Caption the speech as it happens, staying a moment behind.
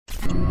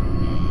What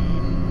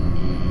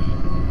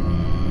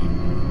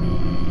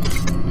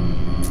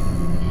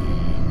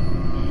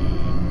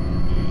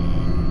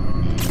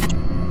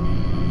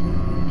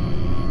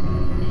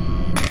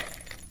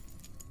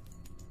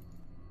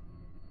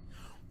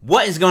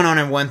is going on,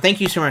 everyone?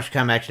 Thank you so much for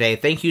coming back today.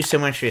 Thank you so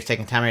much for just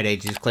taking time out of your day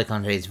to just click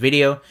on today's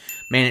video.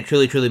 Man, it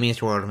truly, truly means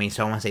the world to me,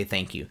 so I want to say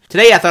thank you.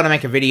 Today, I thought I'd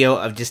make a video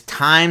of just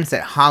times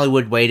that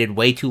Hollywood waited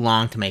way too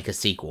long to make a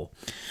sequel.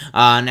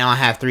 Now, I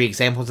have 3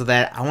 examples of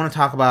that. I want to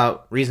talk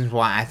about reasons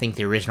why I think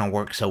the original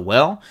worked so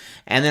well,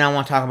 and then I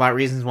want to talk about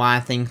reasons why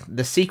I think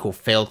the sequel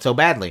failed so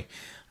badly.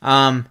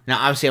 Now,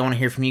 obviously, I want to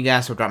hear from you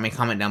guys, so drop me a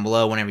comment down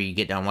below whenever you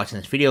get done watching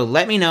this video.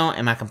 Let me know,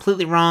 am I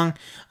completely wrong?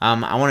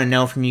 I want to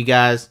know from you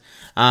guys.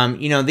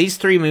 You know, these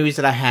 3 movies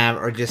that I have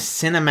are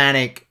just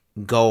cinematic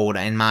gold,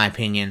 in my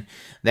opinion,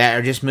 that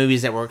are just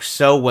movies that work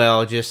so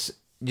well, just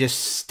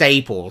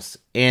staples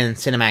in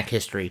cinematic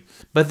history.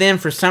 But then,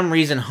 for some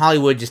reason,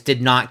 Hollywood just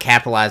did not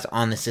capitalize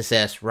on the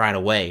success right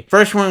away.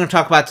 First one we're going to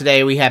talk about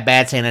today, we have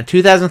Bad Santa,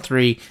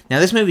 2003. Now,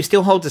 this movie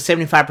still holds a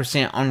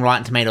 75% on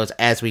Rotten Tomatoes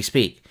as we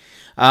speak.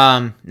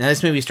 Now,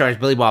 this movie stars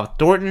Billy Bob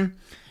Thornton.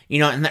 You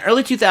know, in the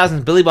early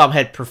 2000s, Billy Bob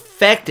had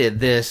perfected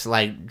this,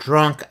 like,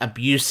 drunk,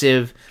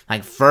 abusive,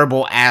 like,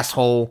 verbal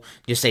asshole,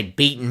 just a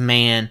beaten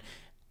man.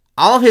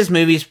 All of his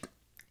movies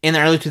in the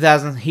early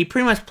 2000s, he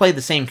pretty much played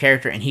the same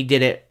character, and he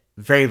did it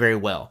very, very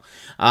well.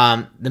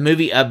 The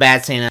movie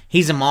Bad Santa,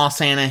 he's a mall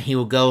Santa. He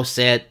will go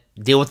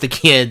deal with the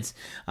kids,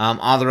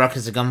 all the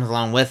ruckus that comes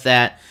along with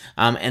that.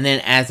 And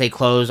then as they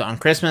close on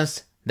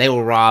Christmas, they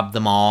will rob the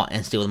mall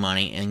and steal the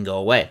money and go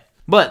away.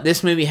 But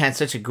this movie had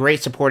such a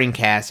great supporting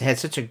cast, it had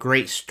such a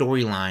great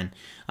storyline,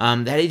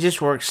 that it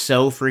just works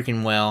so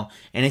freaking well,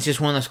 and it's just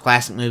one of those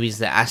classic movies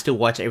that I still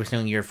watch every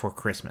single year for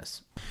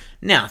Christmas.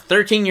 Now,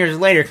 13 years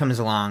later comes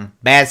along,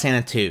 Bad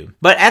Santa 2.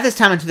 But at this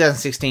time in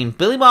 2016,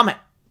 Billy Bob,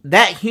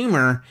 that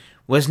humor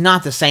was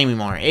not the same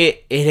anymore.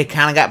 It had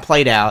kind of got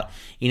played out.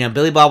 You know,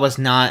 Billy Bob was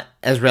not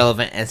as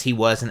relevant as he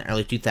was in the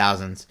early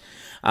 2000s.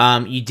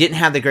 You didn't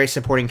have the great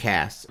supporting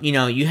cast. You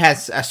know, you had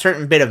a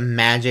certain bit of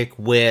magic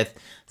with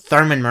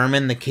Thurman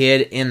Merman, the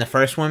kid in the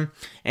first one,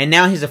 and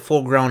now he's a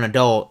full-grown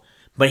adult,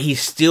 but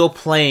he's still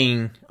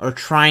playing, or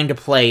trying to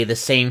play, the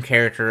same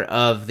character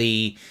of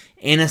the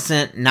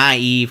innocent,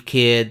 naive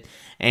kid,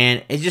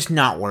 and it's just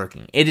not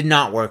working. It did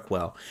not work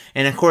well.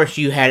 And of course,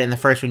 you had, in the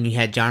first one, you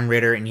had John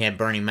Ritter and you had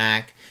Bernie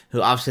Mac,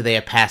 who obviously they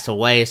have passed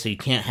away, so you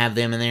can't have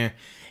them in there.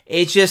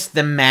 It's just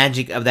the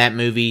magic of that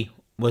movie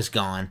was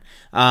gone.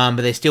 But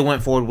they still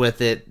went forward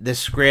with it. The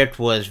script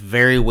was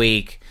very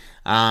weak.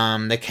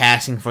 The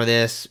casting for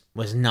this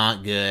was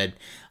not good.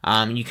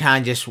 You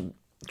kind of just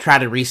try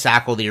to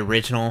recycle the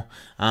original,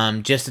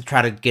 just to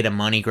try to get a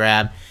money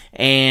grab,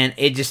 and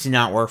it just did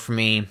not work for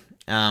me.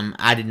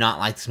 I did not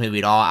like this movie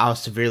at all. I was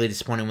severely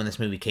disappointed when this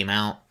movie came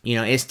out. You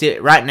know, it's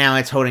still, right now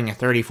it's holding a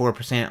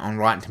 34% on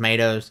Rotten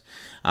Tomatoes.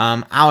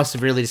 I was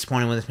severely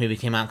disappointed when this movie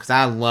came out because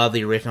I love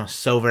the original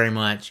so very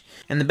much.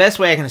 And the best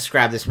way I can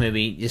describe this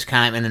movie, just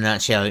kind of in a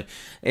nutshell,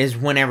 is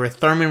whenever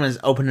Thurman was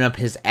opening up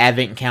his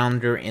advent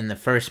calendar in the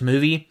first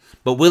movie,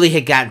 but Willie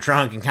had got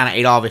drunk and kind of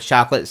ate all of his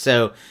chocolate,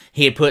 so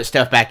he had put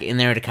stuff back in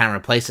there to kind of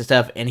replace the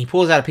stuff, and he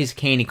pulls out a piece of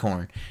candy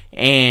corn.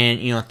 And,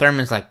 you know,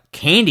 Thurman's like,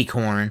 candy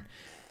corn?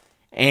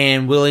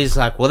 And Willie's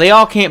like, well, they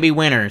all can't be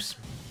winners.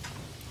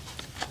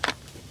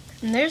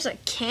 And there's a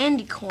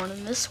candy corn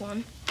in this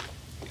one.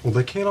 Well,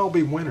 they can't all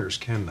be winners,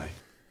 can they?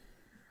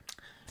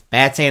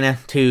 Bad Santa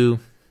 2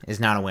 is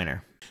not a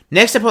winner.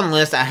 Next up on the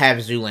list, I have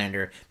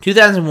Zoolander.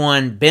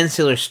 2001, Ben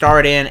Stiller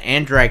starred in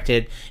and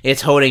directed.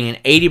 It's holding an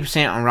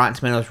 80% on Rotten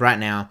Tomatoes right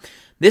now.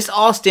 This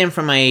all stemmed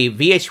from a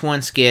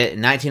VH1 skit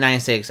in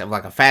 1996 of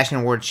like a fashion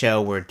award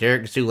show where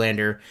Derek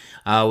Zoolander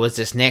was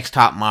this next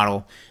top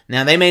model.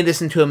 Now, they made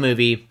this into a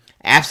movie.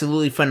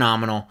 Absolutely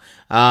phenomenal.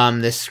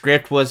 The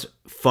script was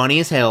funny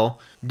as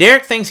hell.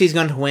 Derek thinks he's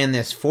going to win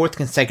this 4th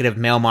consecutive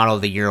Male Model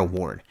of the Year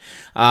award.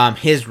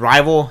 His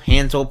rival,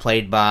 Hansel,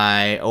 played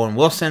by Owen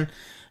Wilson,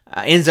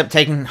 ends up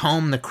taking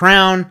home the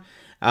crown.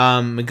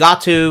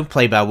 Mugatu,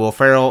 played by Will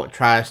Ferrell,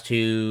 tries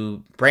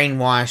to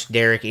brainwash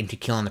Derek into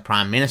killing the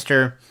Prime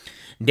Minister.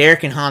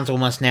 Derek and Hansel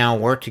must now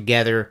work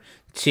together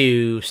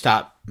to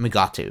stop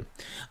Mugatu.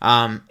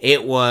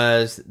 It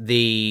was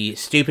the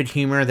stupid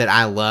humor that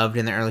I loved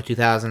in the early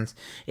 2000s.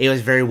 It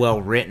was very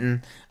well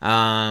written.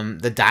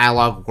 The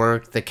dialogue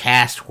worked, the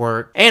cast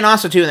worked, and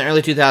also too in the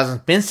early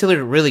 2000s, Ben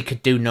Stiller really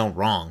could do no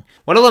wrong.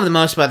 What I love the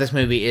most about this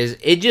movie is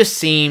it just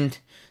seemed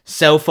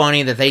so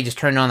funny that they just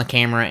turned on the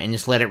camera and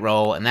just let it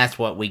roll, and that's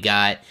what we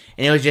got.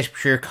 And it was just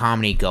pure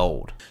comedy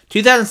gold.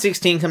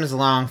 2016 comes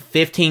along,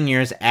 15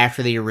 years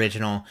after the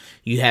original.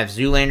 You have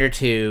Zoolander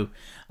 2.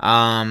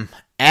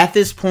 At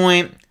this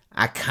point,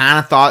 I kind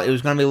of thought it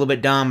was going to be a little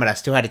bit dumb, but I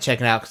still had to check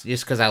it out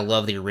just because I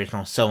love the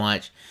original so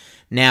much.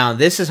 Now,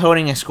 this is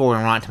holding a score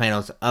on Rotten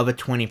Tomatoes of a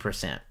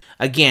 20%.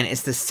 Again,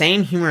 it's the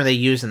same humor they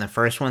used in the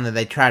first one that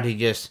they tried to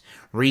just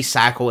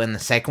recycle in the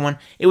second one.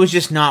 It was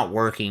just not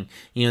working.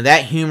 You know,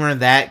 that humor,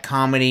 that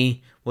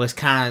comedy was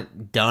kind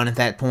of done at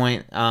that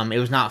point. It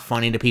was not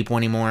funny to people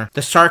anymore.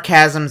 The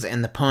sarcasms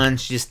and the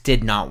puns just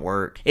did not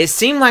work. It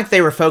seemed like they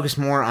were focused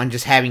more on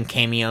just having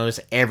cameos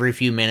every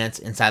few minutes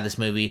inside this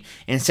movie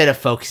instead of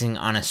focusing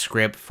on a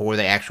script for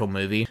the actual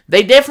movie.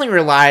 They definitely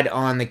relied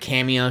on the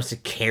cameos to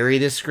carry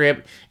the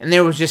script, and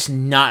there was just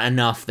not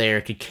enough there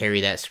to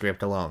carry that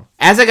script along.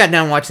 As I got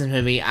done watching this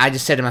movie, I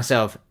just said to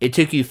myself, it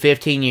took you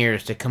 15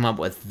 years to come up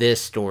with this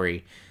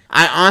story.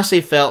 I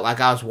honestly felt like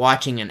I was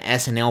watching an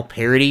SNL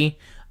parody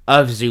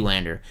of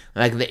Zoolander.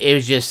 Like, it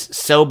was just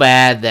so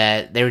bad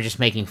that they were just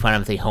making fun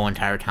of it the whole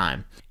entire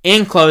time.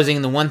 In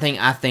closing, the one thing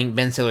I think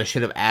Ben Stiller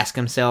should have asked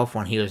himself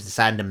when he was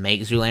deciding to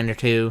make Zoolander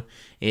 2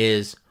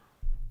 is,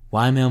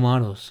 why male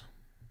models?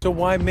 So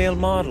why male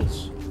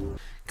models?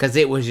 Because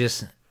it was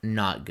just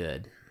not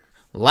good.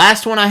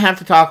 Last one I have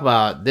to talk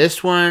about.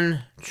 This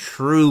one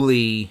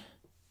truly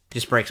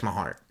just breaks my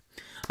heart.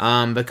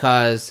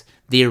 Because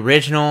the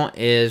original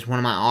is one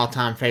of my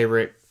all-time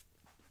favorite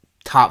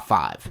top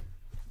 5.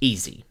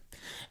 Easy.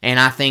 And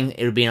I think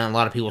it would be in a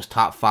lot of people's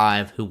top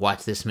 5 who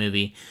watch this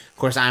movie. Of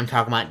course, I'm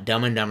talking about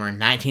Dumb and Dumber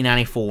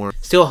 1994.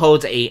 Still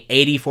holds a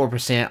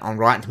 84% on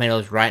Rotten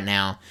Tomatoes right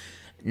now.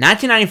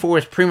 1994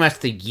 is pretty much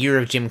the year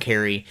of Jim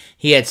Carrey.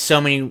 He had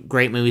so many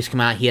great movies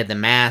come out. He had The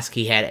Mask,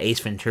 he had Ace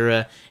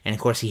Ventura, and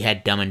of course he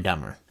had Dumb and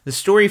Dumber. The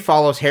story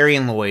follows Harry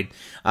and Lloyd.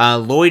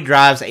 Lloyd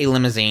drives a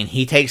limousine.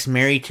 He takes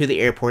Mary to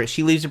the airport.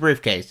 She leaves a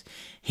briefcase.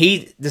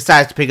 He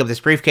decides to pick up this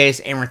briefcase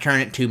and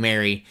return it to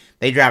Mary.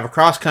 They drive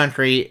across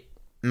country.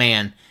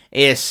 Man,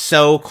 it is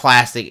so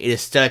classic. It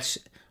is such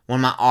one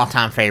of my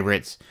all-time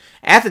favorites.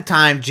 At the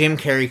time, Jim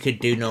Carrey could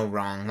do no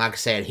wrong. Like I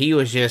said, he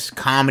was just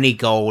comedy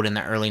gold in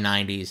the early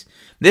 90s.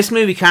 This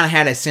movie kind of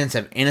had a sense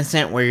of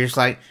innocence where you're just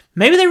like,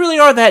 maybe they really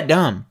are that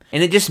dumb.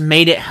 And it just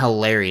made it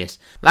hilarious.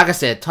 Like I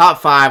said, top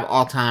 5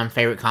 all-time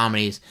favorite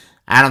comedies.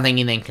 I don't think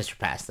anything can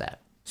surpass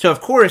that. So, of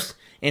course,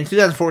 in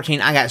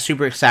 2014, I got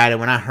super excited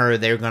when I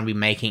heard they were going to be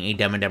making a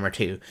Dumb and Dumber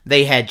 2.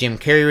 They had Jim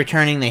Carrey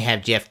returning. They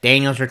have Jeff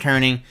Daniels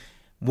returning.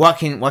 What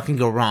can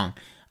go wrong?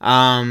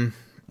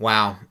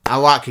 Wow, a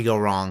lot could go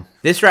wrong.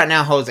 This right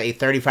now holds a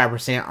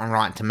 35% on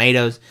Rotten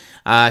Tomatoes.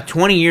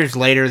 20 years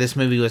later, this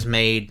movie was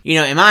made. You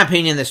know, in my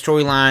opinion, the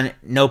storyline,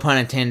 no pun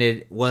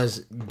intended, was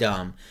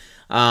dumb.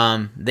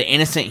 The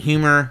innocent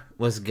humor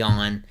was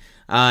gone.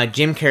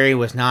 Jim Carrey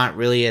was not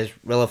really as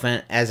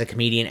relevant as a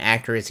comedian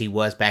actor as he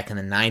was back in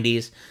the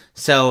 90s.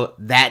 So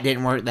that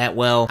didn't work that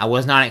well. I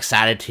was not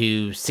excited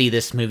to see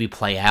this movie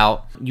play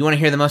out. You want to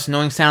hear the most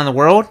annoying sound in the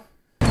world?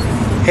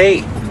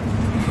 Hey,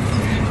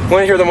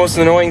 want to hear the most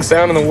annoying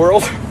sound in the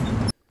world?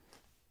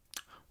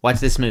 Watch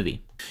this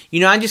movie.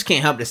 You know, I just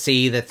can't help to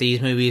see that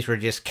these movies were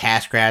just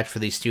cash grabs for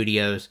these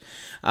studios.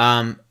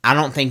 I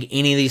don't think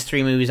any of these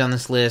 3 movies on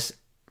this list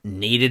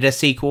needed a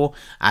sequel.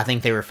 I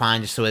think they were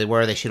fine just the way they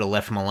were. They should have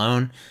left them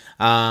alone.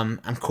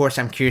 Of course,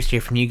 I'm curious to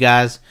hear from you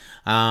guys.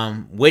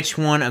 Which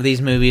one of these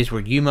movies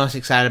were you most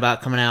excited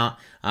about coming out?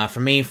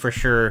 For me, for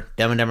sure,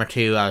 Dumb and Dumber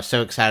 2. I was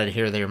so excited to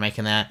hear they were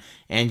making that.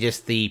 And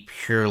just the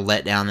pure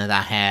letdown that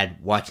I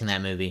had watching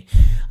that movie.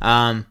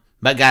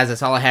 But guys,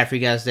 that's all I have for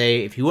you guys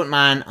today. If you wouldn't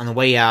mind, on the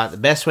way out, the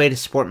best way to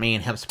support me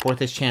and help support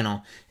this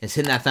channel is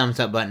hitting that thumbs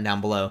up button down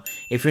below.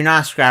 If you're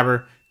not a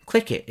subscriber,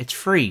 click it. It's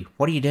free.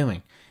 What are you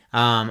doing?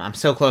 I'm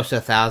so close to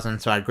 1,000,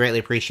 so I'd greatly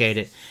appreciate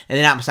it. And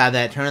then out beside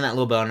that, turn on that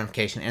little bell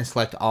notification and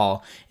select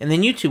all. And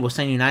then YouTube will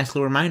send you a nice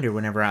little reminder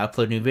whenever I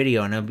upload a new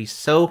video. And it'll be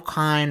so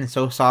kind and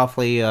so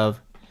softly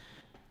of,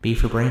 B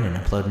for Brandon,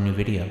 upload a new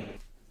video.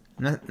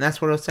 And that's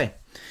what it'll say.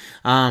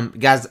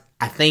 Guys,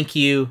 I thank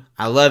you.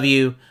 I love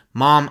you.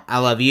 Mom, I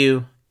love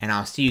you. And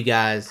I'll see you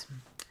guys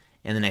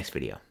in the next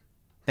video.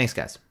 Thanks,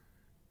 guys.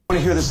 Want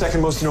to hear the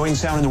second most annoying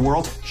sound in the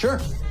world? Sure.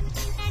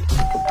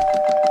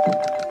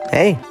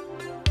 Hey,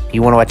 if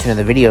you want to watch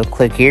another video,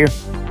 click here.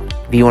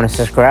 If you want to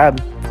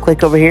subscribe,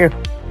 click over here.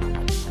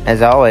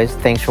 As always,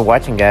 thanks for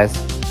watching,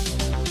 guys.